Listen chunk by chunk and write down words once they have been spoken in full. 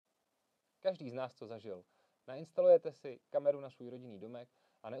Každý z nás to zažil. Nainstalujete si kameru na svůj rodinný domek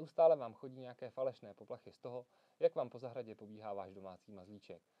a neustále vám chodí nějaké falešné poplachy z toho, jak vám po zahradě pobíhá váš domácí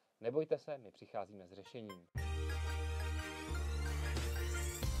mazlíček. Nebojte se, my přicházíme s řešením.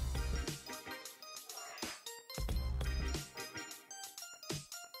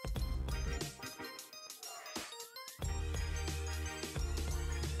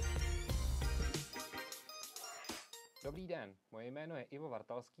 Dobrý den, moje jméno je Ivo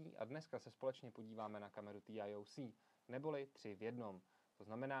Vartalský a dneska se společně podíváme na kameru TiOC, neboli 3 v jednom. To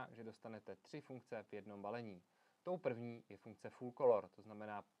znamená, že dostanete 3 funkce v jednom balení. Tou první je funkce full color, to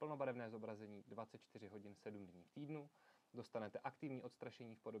znamená plnobarevné zobrazení 24 hodin 7 dní v týdnu. Dostanete aktivní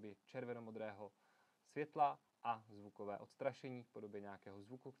odstrašení v podobě červenomodrého světla a zvukové odstrašení v podobě nějakého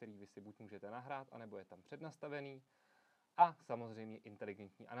zvuku, který vy si buď můžete nahrát, anebo je tam přednastavený. A samozřejmě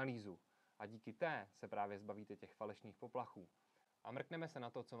inteligentní analýzu. A díky té se právě zbavíte těch falešných poplachů. A mrkneme se na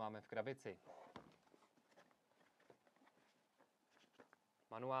to, co máme v krabici.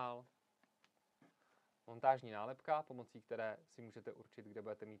 Manuál, montážní nálepka, pomocí které si můžete určit, kde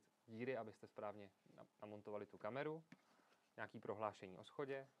budete mít díry, abyste správně namontovali tu kameru. Nějaké prohlášení o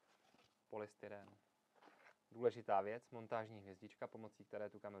shodě, polystyren. Důležitá věc, montážní hvězdička, pomocí které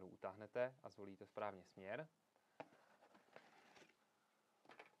tu kameru utáhnete a zvolíte správně směr.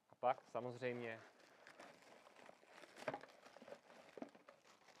 A pak samozřejmě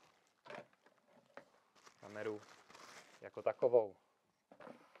kameru jako takovou.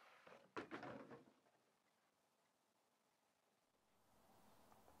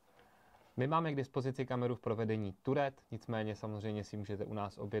 My máme k dispozici kameru v provedení Tourette, nicméně samozřejmě si můžete u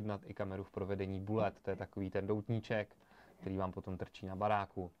nás objednat i kameru v provedení Bullet, to je takový ten doutníček, který vám potom trčí na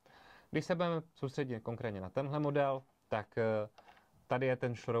baráku. Když se budeme soustředit konkrétně na tenhle model, tak tady je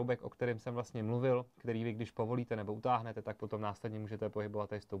ten šroubek, o kterém jsem vlastně mluvil, který vy, když povolíte nebo utáhnete, tak potom následně můžete pohybovat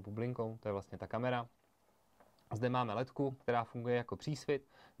tady s tou bublinkou, to je vlastně ta kamera. Zde máme ledku, která funguje jako přísvit,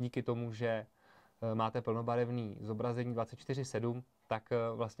 díky tomu, že máte plnobarevný zobrazení 24/7, tak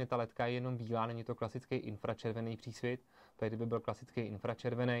vlastně ta ledka je jenom bílá, není to klasický infračervený přísvit, protože kdyby byl klasický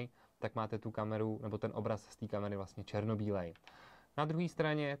infračervený, tak máte tu kameru, nebo ten obraz z té kamery vlastně černobílej. Na druhé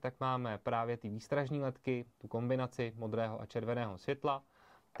straně tak máme právě ty výstražní ledky, tu kombinaci modrého a červeného světla.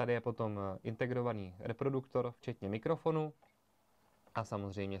 Tady je potom integrovaný reproduktor, včetně mikrofonu a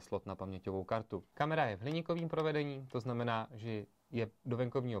samozřejmě slot na paměťovou kartu. Kamera je v hliníkovém provedení, to znamená, že je do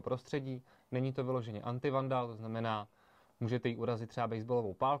venkovního prostředí, není to vyloženě antivandal, to znamená, můžete ji urazit třeba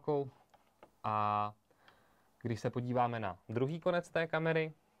baseballovou pálkou. A když se podíváme na druhý konec té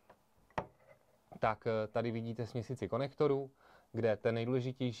kamery, tak tady vidíte směsici konektorů, kde ten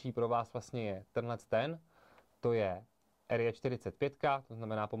nejdůležitější pro vás vlastně je to je RJ45, to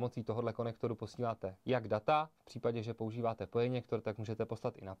znamená pomocí tohohle konektoru posíláte jak data, v případě, že používáte pojinjektor, tak můžete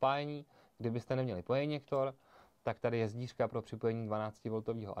poslat i napájení. Kdybyste neměli pojinjektor, tak tady je zdířka pro připojení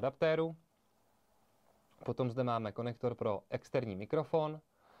 12V adaptéru. Potom zde máme konektor pro externí mikrofon,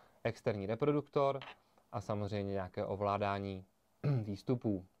 externí reproduktor a samozřejmě nějaké ovládání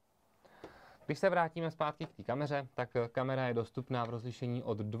výstupů. Když se vrátíme zpátky k té kameře, tak kamera je dostupná v rozlišení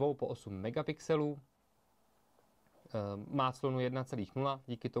od 2 po 8 megapixelů. Má clonu 1,0,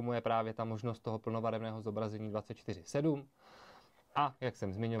 díky tomu je právě ta možnost toho plnobarevného zobrazení 24/7. A jak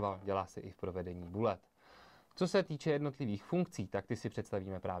jsem zmiňoval, dělá se i v provedení Bullet. Co se týče jednotlivých funkcí, tak ty si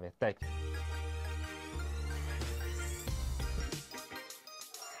představíme právě teď.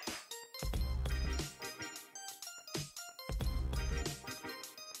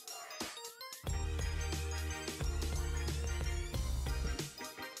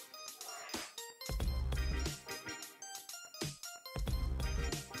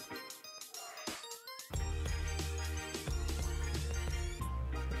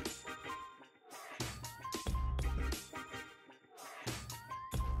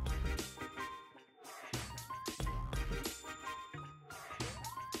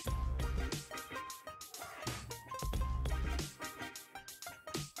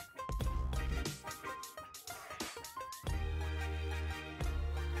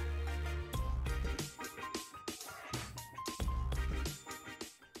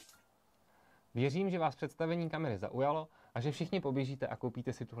 Věřím, že vás představení kamery zaujalo a že všichni poběžíte a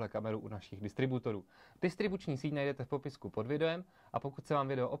koupíte si tuhle kameru u našich distributorů. Distribuční síť najdete v popisku pod videem a pokud se vám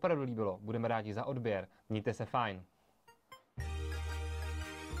video opravdu líbilo, budeme rádi za odběr. Mějte se fajn.